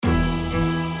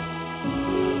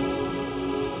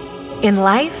In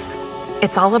life,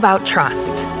 it's all about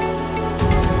trust.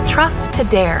 Trust to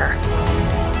dare.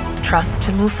 Trust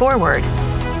to move forward.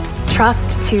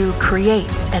 Trust to create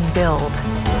and build.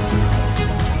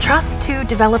 Trust to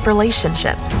develop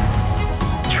relationships.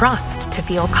 Trust to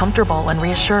feel comfortable and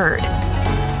reassured.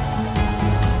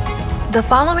 The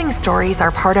following stories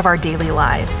are part of our daily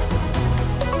lives.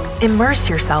 Immerse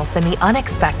yourself in the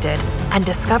unexpected and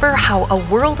discover how a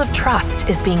world of trust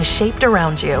is being shaped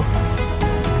around you.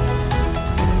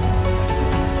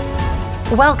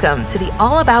 Welcome to the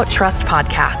All About Trust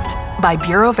podcast by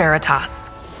Bureau Veritas.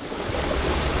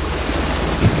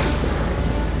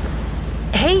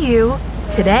 Hey you!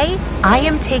 Today, I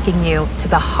am taking you to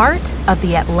the heart of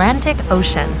the Atlantic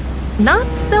Ocean,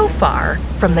 not so far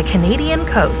from the Canadian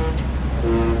coast.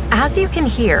 As you can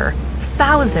hear,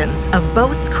 thousands of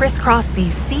boats crisscross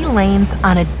these sea lanes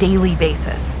on a daily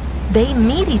basis. They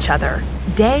meet each other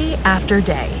day after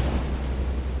day.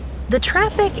 The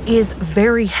traffic is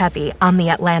very heavy on the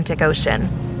Atlantic Ocean.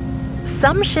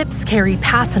 Some ships carry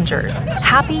passengers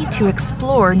happy to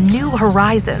explore new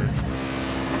horizons.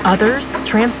 Others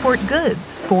transport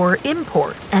goods for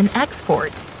import and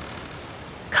export.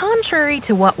 Contrary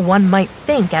to what one might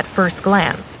think at first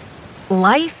glance,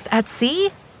 life at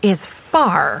sea is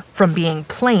far from being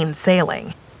plain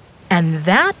sailing. And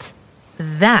that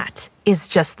is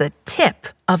just the tip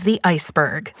of the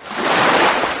iceberg.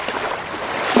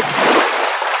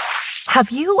 Have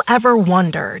you ever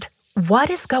wondered what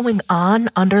is going on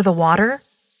under the water?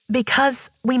 Because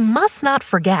we must not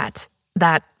forget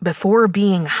that before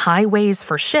being highways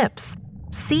for ships,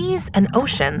 seas and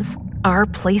oceans are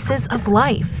places of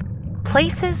life,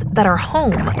 places that are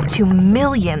home to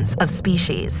millions of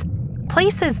species,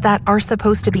 places that are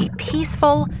supposed to be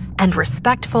peaceful and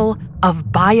respectful of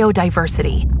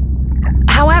biodiversity.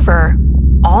 However,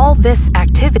 all this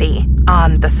activity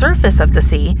on the surface of the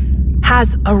sea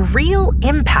has a real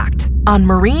impact on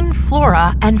marine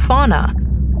flora and fauna.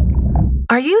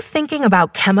 Are you thinking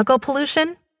about chemical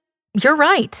pollution? You're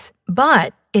right,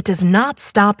 but it does not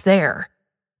stop there.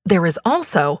 There is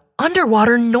also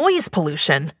underwater noise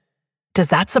pollution. Does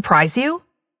that surprise you?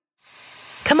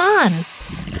 Come on,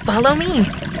 follow me.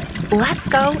 Let's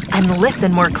go and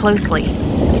listen more closely.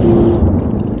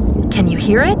 Can you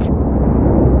hear it?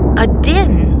 A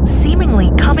din seemingly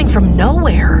coming from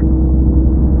nowhere.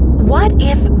 What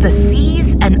if the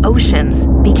seas and oceans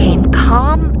became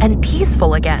calm and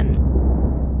peaceful again?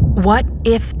 What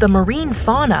if the marine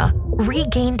fauna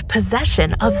regained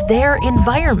possession of their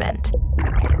environment?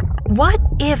 What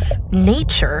if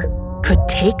nature could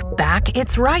take back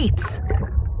its rights?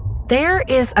 There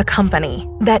is a company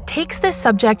that takes this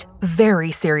subject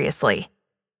very seriously.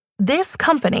 This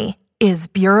company is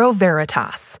Bureau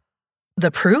Veritas.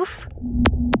 The proof?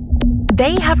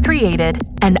 They have created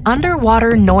an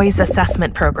underwater noise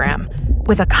assessment program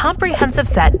with a comprehensive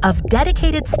set of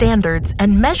dedicated standards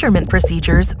and measurement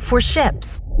procedures for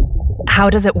ships. How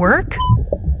does it work?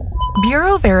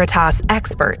 Bureau Veritas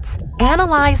experts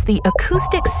analyze the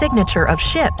acoustic signature of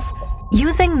ships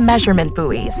using measurement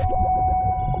buoys.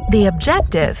 The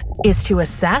objective is to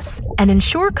assess and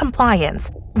ensure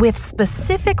compliance with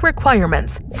specific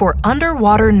requirements for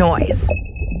underwater noise.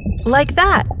 Like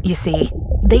that, you see.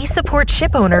 They support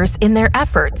ship owners in their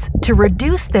efforts to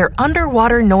reduce their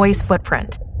underwater noise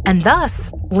footprint and thus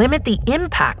limit the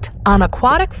impact on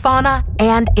aquatic fauna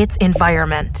and its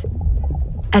environment.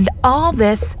 And all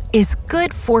this is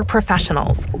good for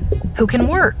professionals who can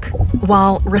work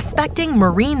while respecting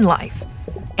marine life,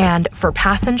 and for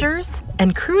passengers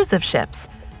and crews of ships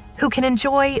who can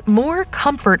enjoy more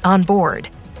comfort on board,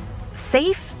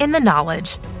 safe in the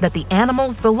knowledge that the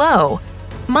animals below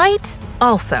might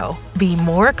also be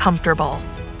more comfortable.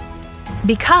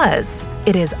 Because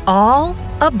it is all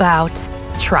about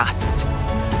trust.